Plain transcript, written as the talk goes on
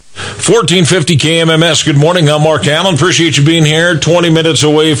1450 KMMS. Good morning. I'm Mark Allen. Appreciate you being here. 20 minutes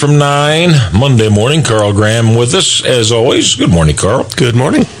away from 9. Monday morning. Carl Graham with us, as always. Good morning, Carl. Good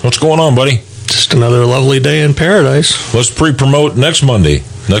morning. What's going on, buddy? Just another lovely day in paradise. Let's pre-promote next Monday.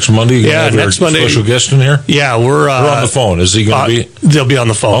 Next Monday, you have next Monday, special guest in here? Yeah, we're on the phone. Is he going to be? They'll be on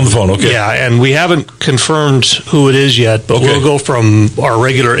the phone. On the phone, okay. Yeah, and we haven't confirmed who it is yet, but we'll go from our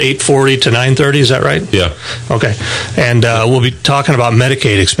regular 8:40 to 9:30. Is that right? Yeah. Okay. And we'll be talking about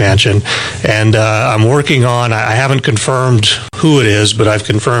Medicaid expansion. And I'm working on, I haven't confirmed who it is, but I've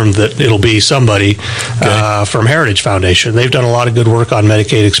confirmed that it'll be somebody from Heritage Foundation. They've done a lot of good work on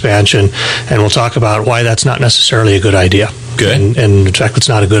Medicaid expansion, and we'll talk about why that's not necessarily a good idea. Okay. And in fact, it's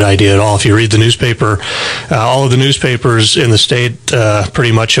not a good idea at all. If you read the newspaper, all of the newspapers in the state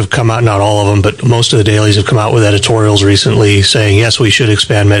pretty much have come out, not all of them, but most of the dailies have come out with editorials recently saying, yes, we should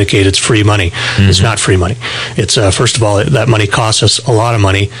expand Medicaid. It's free money. Mm-hmm. It's not free money. It's, first of all, that money costs us a lot of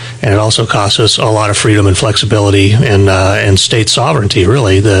money, and it also costs us a lot of freedom and flexibility and state sovereignty,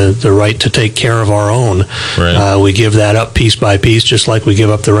 really, the right to take care of our own. Right. We give that up piece by piece, just like we give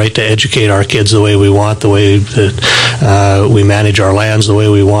up the right to educate our kids the way we want, the way that we manage our lands the way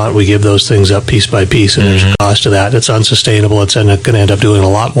we want. We give those things up piece by piece, and there's a cost to that. It's unsustainable. It's going to end up doing a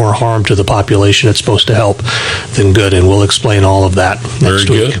lot more harm to the population it's supposed to help than good, and we'll explain all of that next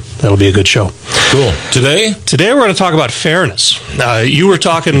week. That'll be a good show. Cool. Today we're going to talk about fairness. You were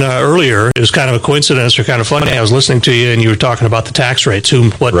talking earlier. It was kind of a coincidence or kind of funny. I was listening to you, and you were talking about the tax rates,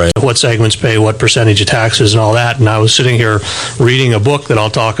 what segments pay what percentage of taxes and all that. And I was sitting here reading a book that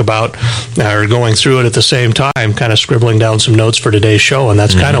I'll talk about, or going through it at the same time, kind of scribbling down some notes for today's show, and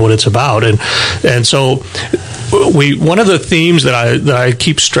that's kind of what it's about. And so one of the themes that I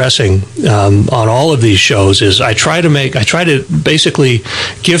keep stressing on all of these shows is I try to basically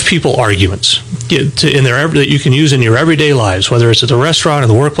give people arguments that you can use in your everyday lives, whether it's at the restaurant or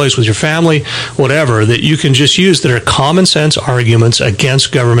the workplace with your family, whatever, that you can just use that are common sense arguments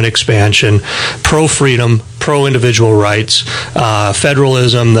against government expansion, pro-freedom, pro-individual rights,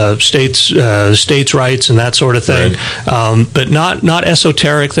 federalism, the states' rights, and that sort of thing. Right. But not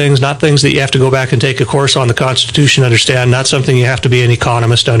esoteric things, not things that you have to go back and take a course on the Constitution to understand, not something you have to be an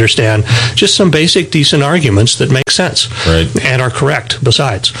economist to understand, just some basic, decent arguments that make sense and are correct,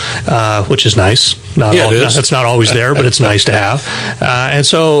 besides, which is nice. That's not always there, but it's nice to have. And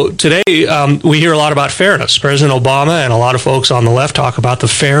so today, we hear a lot about fairness. President Obama and a lot of folks on the left talk about the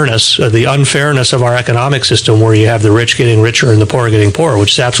fairness, the unfairness of our economic system, where you have the rich getting richer and the poor getting poorer,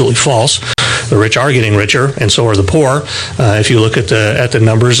 which is absolutely false. The rich are getting richer, and so are the poor. If you look at the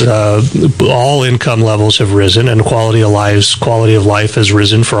numbers, all income levels have risen, and quality of life has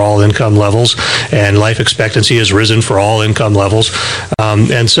risen for all income levels, and life expectancy has risen for all income levels.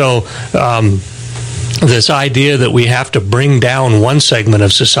 This idea that we have to bring down one segment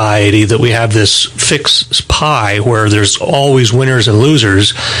of society, that we have this fixed pie where there's always winners and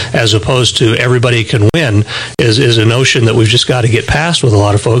losers, as opposed to everybody can win, is a notion that we've just got to get past with a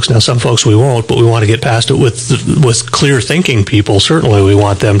lot of folks. Now, some folks we won't, but we want to get past it with clear-thinking people. Certainly, we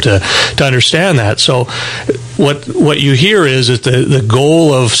want them to understand that. So what you hear is that the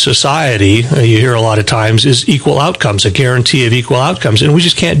goal of society, you hear a lot of times, is equal outcomes, a guarantee of equal outcomes, and we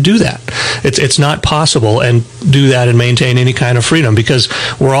just can't do that. It's not possible and do that and maintain any kind of freedom, because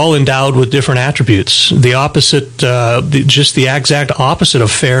we're all endowed with different attributes. The opposite, just the exact opposite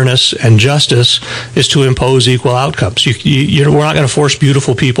of fairness and justice is to impose equal outcomes. We're not going to force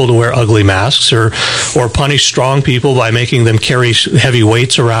beautiful people to wear ugly masks or punish strong people by making them carry heavy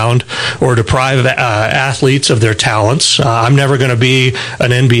weights around or deprive athletes of their talents. I'm never going to be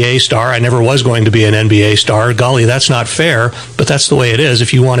an NBA star. I never was going to be an NBA star. Golly, that's not fair, but that's the way it is.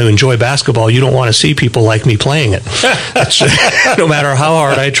 If you want to enjoy basketball, you don't want to see people like me playing it. No matter how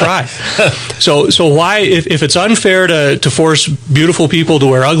hard I try. So why, if it's unfair to force beautiful people to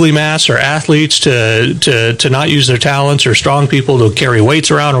wear ugly masks, or athletes to not use their talents, or strong people to carry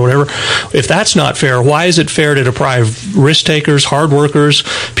weights around or whatever, if that's not fair, why is it fair to deprive risk takers, hard workers,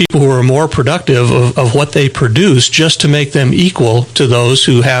 people who are more productive of what they produce, just to make them equal to those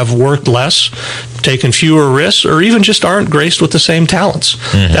who have worked less, taken fewer risks, or even just aren't graced with the same talents?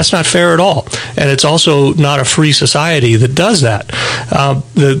 Mm-hmm. That's not fair at all. And it's also not a free society that does that.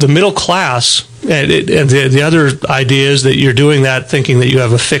 The middle class And the other idea is that you're doing that thinking that you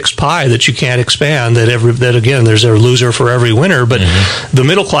have a fixed pie that you can't expand, that again, there's a loser for every winner. But the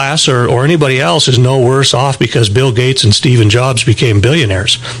middle class or anybody else is no worse off because Bill Gates and Steve Jobs became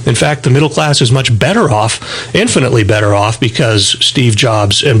billionaires. In fact, the middle class is much better off, infinitely better off, because Steve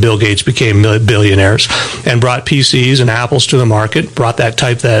Jobs and Bill Gates became billionaires and brought PCs and Apples to the market, brought that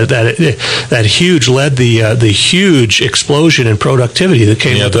led the huge explosion in productivity that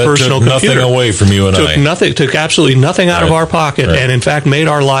came with the personal computer. Nothing away from you and took absolutely nothing out of our pocket, and in fact made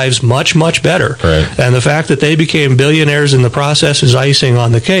our lives much, much better. And the fact that they became billionaires in the process is icing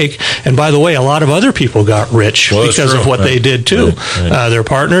on the cake. And by the way, a lot of other people got rich because of what they did too. Their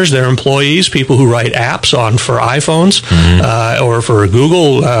partners, their employees, people who write apps for iPhones or for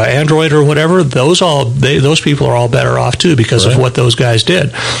Google, Android or whatever, those people are all better off too because of what those guys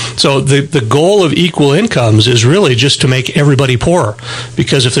did. So the goal of equal incomes is really just to make everybody poorer,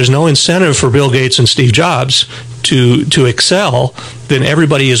 because if there's no incentive for Bill Gates and Steve Jobs to excel, then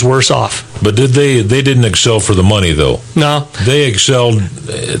everybody is worse off. But they didn't excel for the money, though. No. They excelled.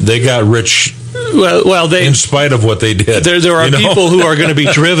 They got rich. Well, in spite of what they did. There are people who are going to be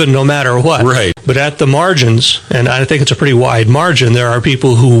driven no matter what. Right. But at the margins, and I think it's a pretty wide margin, there are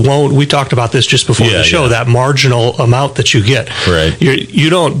people who won't. We talked about this just before the show, that marginal amount that you get. Right. You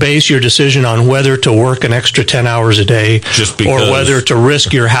don't base your decision on whether to work an extra 10 hours a day just because, or whether to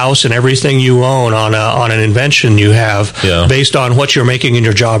risk your house and everything you own on an invention you have based on what you're making in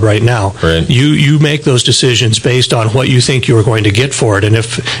your job right now. Right. You make those decisions based on what you think you're going to get for it. And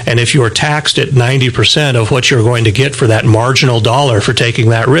if you're taxed at 90% of what you're going to get for that marginal dollar for taking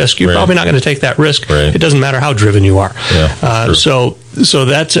that risk, you're probably not going to take that risk. It doesn't matter how driven you are. So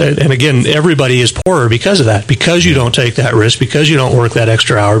that's and again, everybody is poorer because of that, because you don't take that risk, because you don't work that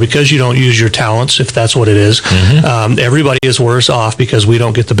extra hour, because you don't use your talents, if that's what it is. Everybody is worse off because we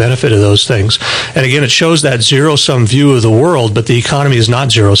don't get the benefit of those things. And again, it shows that zero-sum view of the world, but the economy is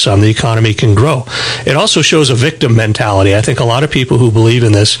not zero-sum. The economy can grow. It also shows a victim mentality. I think a lot of people who believe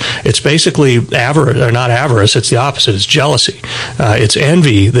in this, it's basically avarice, or not avarice, it's the opposite. It's jealousy. It's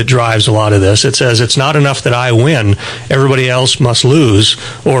envy that drives a lot of this. It says it's not enough that I win, everybody else must lose.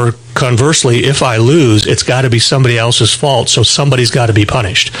 Or conversely, if I lose, it's got to be somebody else's fault, so somebody's got to be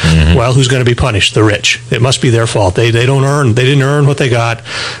punished. Well, who's going to be punished? The rich. It must be their fault. They didn't earn what they got,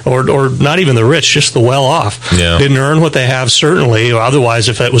 or not even the rich, just the well-off. Didn't earn what they have, certainly. Otherwise,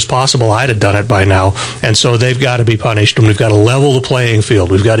 if it was possible, I'd have done it by now. And so they've got to be punished, and we've got to level the playing field.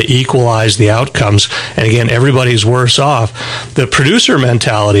 We've got to equalize the outcomes. And again, everybody's worse off. The producer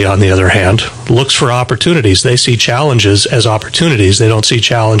mentality, on the other hand, looks for opportunities. They see challenges as opportunities. They don't see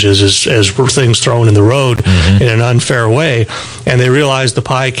challenges as things thrown in the road in an unfair way, and they realize the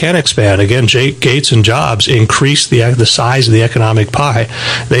pie can expand. Again, Gates and Jobs increased the size of the economic pie.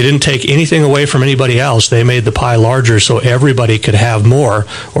 They didn't take anything away from anybody else. They made the pie larger so everybody could have more,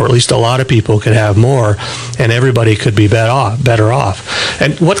 or at least a lot of people could have more, and everybody could be better off.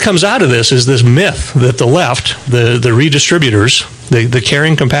 And what comes out of this is this myth that the left, the redistributors, the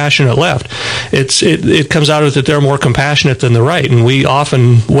caring, compassionate left, it comes out of that they're more compassionate than the right, and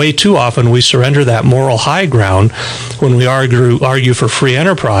way too often, we surrender that moral high ground when we argue for free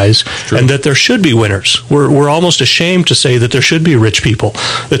enterprise, and that there should be winners. We're almost ashamed to say that there should be rich people,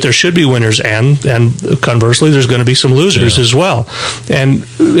 that there should be winners, and conversely, there's going to be some losers as well, and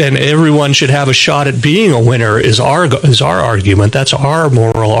everyone should have a shot at being a winner is our argument. That's our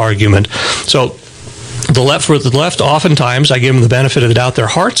moral argument. So. The left, oftentimes, I give them the benefit of the doubt, their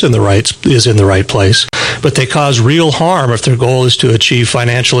heart's is in the right place, but they cause real harm if their goal is to achieve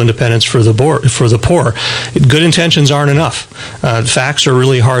financial independence for the poor. Good intentions aren't enough. Facts are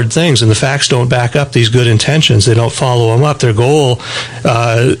really hard things, and the facts don't back up these good intentions. They don't follow them up. Their goal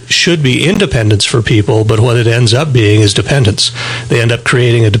should be independence for people, but what it ends up being is dependence. They end up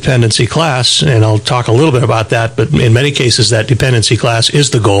creating a dependency class, and I'll talk a little bit about that, but in many cases, that dependency class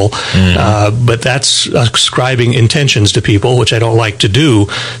is the goal, but that's ascribing intentions to people, which I don't like to do.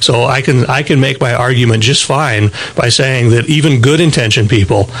 So I can make my argument just fine by saying that even good intentioned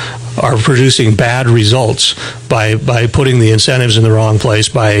people are producing bad results by putting the incentives in the wrong place,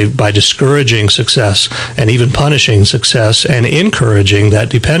 by discouraging success and even punishing success and encouraging that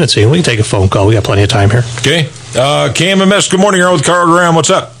dependency. And we can take a phone call. We got plenty of time here. Okay. KMMS, good morning. You're on with Carl Graham. What's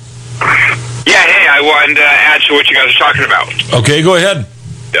up? Yeah, hey, I wanted to add to what you guys are talking about. Okay, go ahead.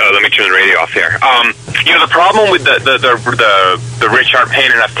 Let me turn the radio off here. The problem with the rich aren't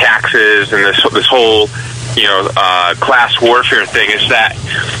paying enough taxes and this whole class warfare thing is that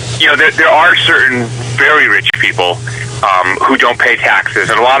there are certain very rich people who don't pay taxes,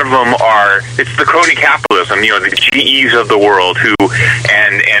 and a lot of them it's the crony capitalism, the GEs of the world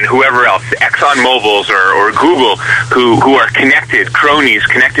and whoever else, Exxon Mobil's or Google, who are cronies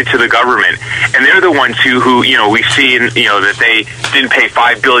connected to the government, and they're the ones who we see that they didn't pay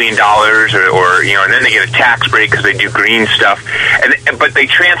 $5 billion or and then they get a tax break because they do green stuff, but they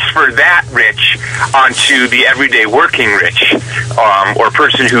transfer that rich onto the everyday working rich or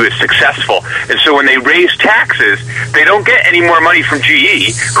person who is successful. And so when they raise taxes, they don't get any more money from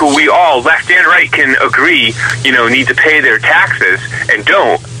GE, who we all, left and right, can agree need to pay their taxes and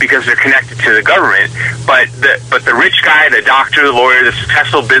don't because they're connected to the government. But the rich guy, the doctor, the lawyer, the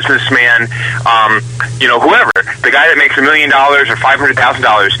successful businessman, whoever, the guy that makes $1 million or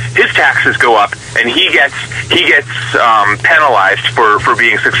 $500,000, his taxes go up, and he gets penalized for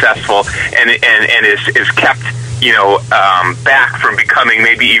being successful and is kept back from becoming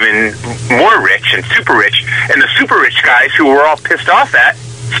maybe even more rich and super rich. And the super rich guys who we're all pissed off at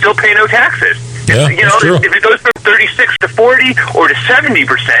still pay no taxes. Yeah, if it goes from 36 to 40 or to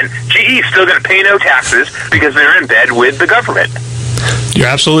 70%, GE is still going to pay no taxes because they're in bed with the government. You're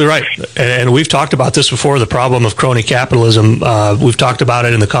absolutely right. And we've talked about this before, the problem of crony capitalism. We've talked about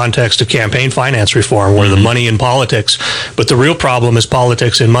it in the context of campaign finance reform, where the money in politics, but the real problem is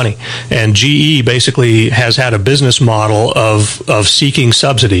politics and money. And GE basically has had a business model of seeking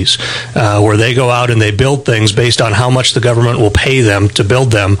subsidies, where they go out and they build things based on how much the government will pay them to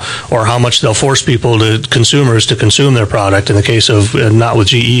build them, or how much they'll force consumers to consume their product. In the case of, not with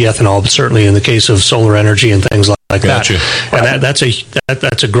GE ethanol, but certainly in the case of solar energy and things like Gotcha. that. And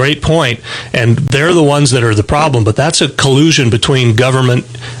that's a great point. And they're the ones that are the problem, but that's a collusion between government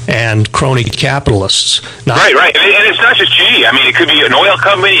and crony capitalists. Right. And it's not just GE. I mean, it could be an oil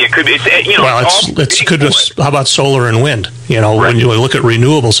company. It could be, how about solar and wind? When you look at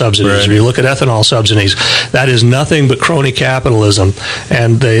renewable subsidies, or you look at ethanol subsidies, that is nothing but crony capitalism.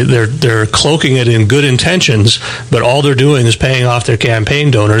 And they're cloaking it in good intentions, but all they're doing is paying off their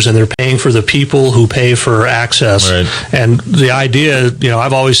campaign donors, and they're paying for the people who pay for access. Right. And the idea,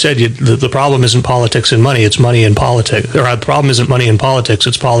 I've always said the problem isn't politics and money, it's money and politics. Or the problem isn't money and politics,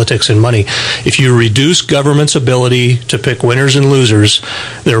 it's politics and money. If you reduce government's ability to pick winners and losers,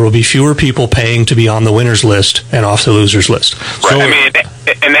 there will be fewer people paying to be on the winners list and off the losers list. Right.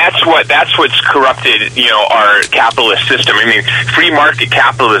 And that's what's corrupted, our capitalist system. I mean, free market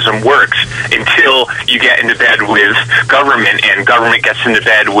capitalism works until you get into bed with government, and government gets into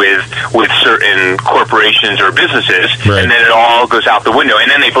bed with certain corporations or businesses, and then it all goes out the window. And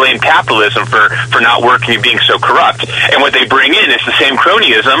then they blame capitalism for not working and being so corrupt. And what they bring in is the same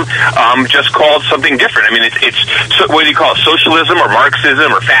cronyism, just called something different. I mean, it's what do you call it? Socialism or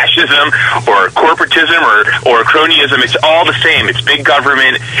Marxism or fascism or corporatism or cronyism. It's all the same. It's big government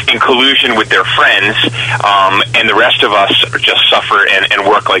in collusion with their friends, and the rest of us just suffer and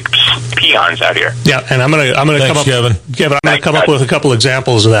work like peons out here. Yeah, and I'm gonna come up, Kevin. I'm gonna come up with a couple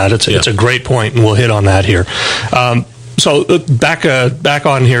examples of that. It's a great point, and we'll hit on that here. So back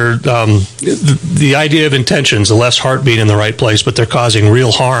on here, the idea of intentions, the less heartbeat in the right place, but they're causing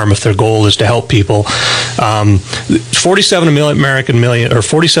real harm if their goal is to help people. 47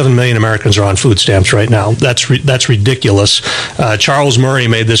 million Americans are on food stamps right now. That's ridiculous. Charles Murray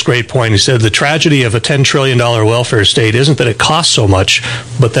made this great point. He said the tragedy of a $10 trillion welfare state isn't that it costs so much,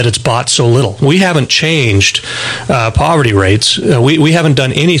 but that it's bought so little. We haven't changed poverty rates. We haven't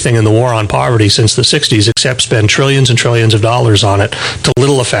done anything in the war on poverty since the 60s except spend trillions and trillions of dollars on it to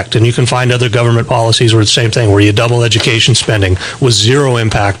little effect. And you can find other government policies where it's the same thing, where you double education spending with zero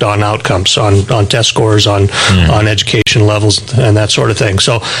impact on outcomes, on test scores, on education levels, and that sort of thing.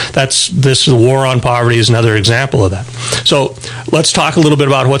 So the war on poverty is another example of that. So let's talk a little bit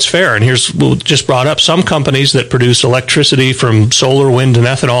about what's fair. And here's what we just brought up. Some companies that produce electricity from solar, wind, and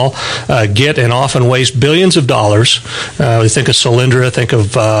ethanol get and often waste billions of dollars. We think of Solyndra, think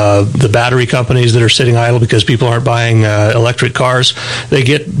of the battery companies that are sitting idle because people aren't buying electric cars. They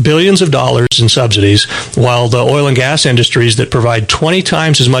get billions of dollars in subsidies, while the oil and gas industries that provide 20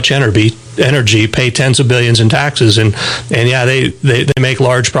 times as much energy pay tens of billions in taxes, and yeah, they make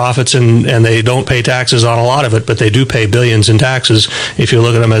large profits and they don't pay taxes on a lot of it, but they do pay billions in taxes if you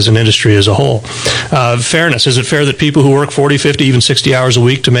look at them as an industry as a whole. Fairness. Is it fair that people who work 40, 50, even 60 hours a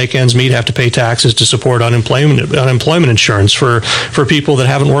week to make ends meet have to pay taxes to support unemployment insurance for people that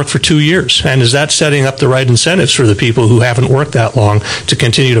haven't worked for 2 years? And is that setting up the right incentives for the people who haven't worked that long to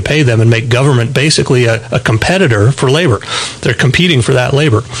continue to pay them and make government basically a competitor for labor. They're competing for that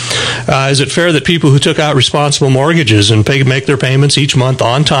labor. Is it fair that people who took out responsible mortgages and make their payments each month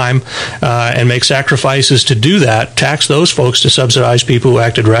on time and make sacrifices to do that, tax those folks to subsidize people who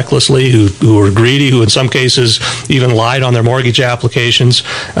acted recklessly, who were greedy, who in some cases even lied on their mortgage applications,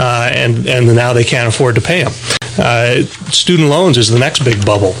 and now they can't afford to pay them? Student loans is the next big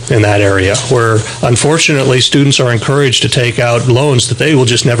bubble in that area, where unfortunately students are encouraged to take out loans that they will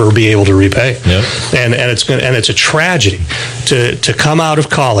just never be able to repay. Yep. And it's a tragedy to come out of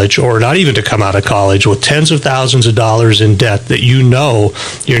college, or not even to come out of college, with tens of thousands of dollars in debt that you know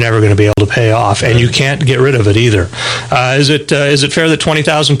you're never going to be able to pay off, and you can't get rid of it either. Is it fair that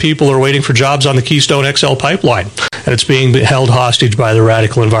 20,000 people are waiting for jobs on the Keystone XL pipeline, and it's being held hostage by the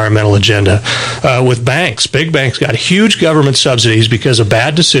radical environmental agenda? With banks, big banks got huge government subsidies because of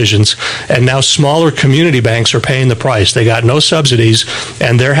bad decisions, and now smaller community banks are paying the price. They got no subsidies,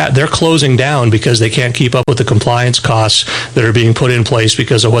 and they're closing down because they can't keep up with the compliance costs that are being put in place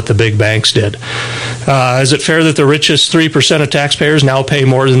because of what the big banks did. Is it fair that the richest 3% of taxpayers now pay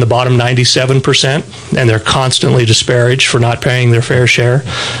more than the bottom 97%, and they're constantly disparaged for not paying their fair share?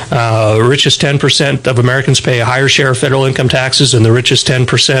 Richest 10% of Americans pay a higher share of federal income taxes than the richest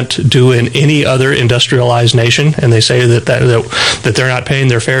 10% do in any other industrialized nation, and they say that they're not paying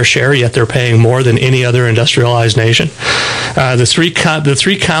their fair share, yet they're paying more than any other industrialized nation. The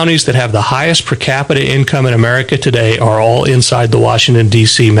three counties that have the highest per capita income in America today are all inside the Washington,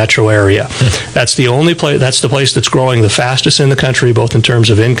 D.C. metro area. That's the only place. That's the place that's growing the fastest in the country, both in terms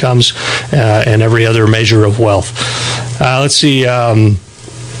of incomes and every other measure of wealth. Let's see.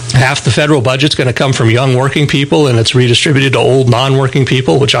 Half the federal budget's going to come from young working people, and it's redistributed to old non-working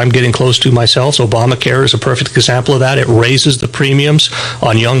people, which I'm getting close to myself. So Obamacare is a perfect example of that. It raises the premiums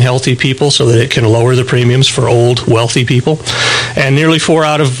on young, healthy people so that it can lower the premiums for old, wealthy people. And nearly 4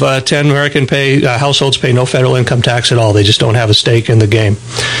 out of 10 American households pay no federal income tax at all. They just don't have a stake in the game.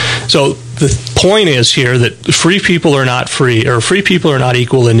 So the point is here that free people are not free, or free people are not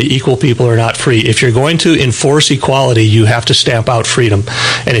equal, and equal people are not free. If you're going to enforce equality, you have to stamp out freedom.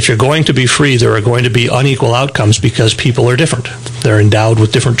 And if you're going to be free, there are going to be unequal outcomes because people are different. They're endowed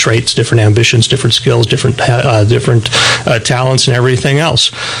with different traits, different ambitions, different skills, different talents, and everything else.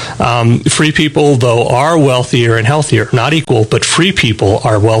 Free people, though, are wealthier and healthier. Not equal, but free people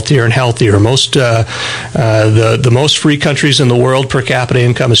are wealthier and healthier. The most free countries in the world per capita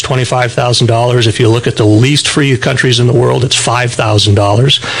income is $25,000. If you look at the least free countries in the world, it's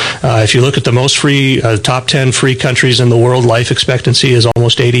 $5,000. If you look at the most free, top 10 free countries in the world, life expectancy is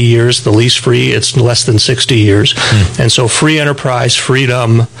almost 80 years. The least free, it's less than 60 years. And so free enterprise,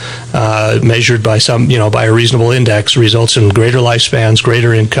 freedom, measured by by a reasonable index, results in greater lifespans,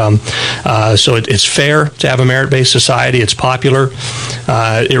 greater income. So it's fair to have a merit-based society. It's popular.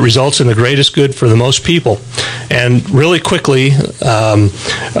 It results in the greatest good for the most people. And really quickly,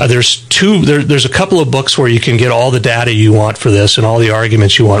 there's a couple of books where you can get all the data you want for this and all the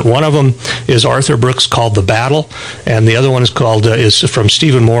arguments you want. One of them is Arthur Brooks, called The Battle, and the other one is from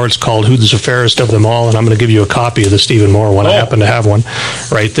Stephen Moore. It's called Who's the Fairest of Them All, and I'm going to give you a copy of the Stephen Moore one. I happen to have one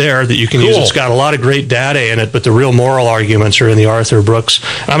right there that you can use. It's got a lot of great data in it, but the real moral arguments are in the Arthur Brooks.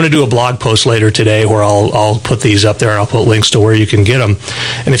 I'm going to do a blog post later today where I'll put these up there, and I'll put links to where you can get them.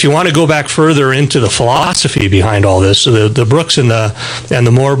 And if you want to go back further into the philosophy behind all this, so the Brooks and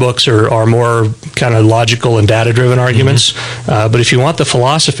the Moore books are more kind of logical and data-driven arguments. But if you want the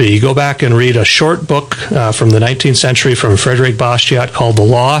philosophy, you go back and read a short book from the 19th century from Frederick Bastiat called The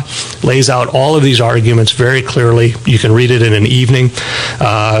Law. Lays out all of these arguments very clearly. You can read it in an evening.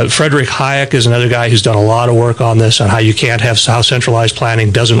 Frederick Hayek is another guy who's done a lot of work on this, on how centralized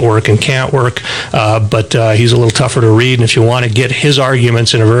planning doesn't work and can't work. But he's a little tougher to read. And if you want to get his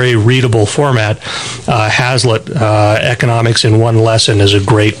arguments in a very readable format, Hazlitt, Economics in One Lesson, is a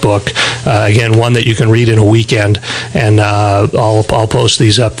great book. Again, one that you can read in a weekend, and I'll post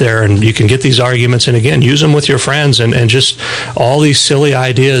these up there, and you can get these arguments, and again, use them with your friends, and just all these silly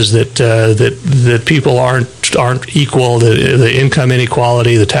ideas that people aren't equal, the income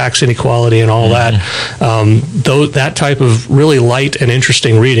inequality, the tax inequality, and all that. That type of really light and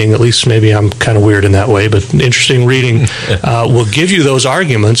interesting reading, at least maybe I'm kind of weird in that way, but interesting reading will give you those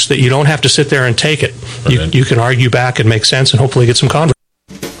arguments that you don't have to sit there and take it. You can argue back and make sense and hopefully get some converts.